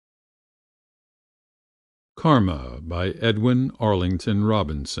Karma by Edwin Arlington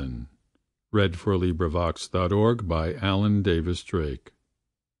Robinson. LibriVox.org by Alan Davis Drake.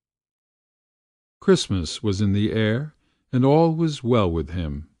 Christmas was in the air, and all was well with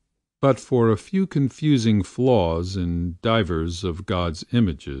him, but for a few confusing flaws in divers of God's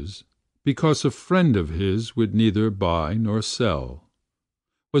images, because a friend of his would neither buy nor sell.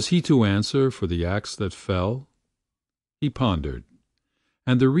 Was he to answer for the axe that fell? He pondered,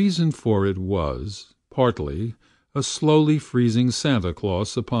 and the reason for it was, partly, a slowly freezing Santa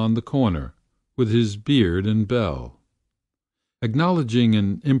Claus upon the corner, with his beard and bell. Acknowledging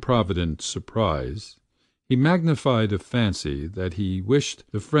an improvident surprise, he magnified a fancy that he wished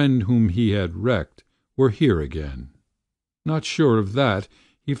the friend whom he had wrecked were here again. Not sure of that,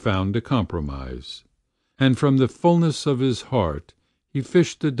 he found a compromise, and from the fullness of his heart he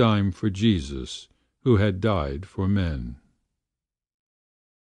fished a dime for Jesus, who had died for men.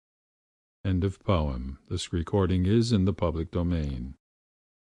 End of poem. This recording is in the public domain.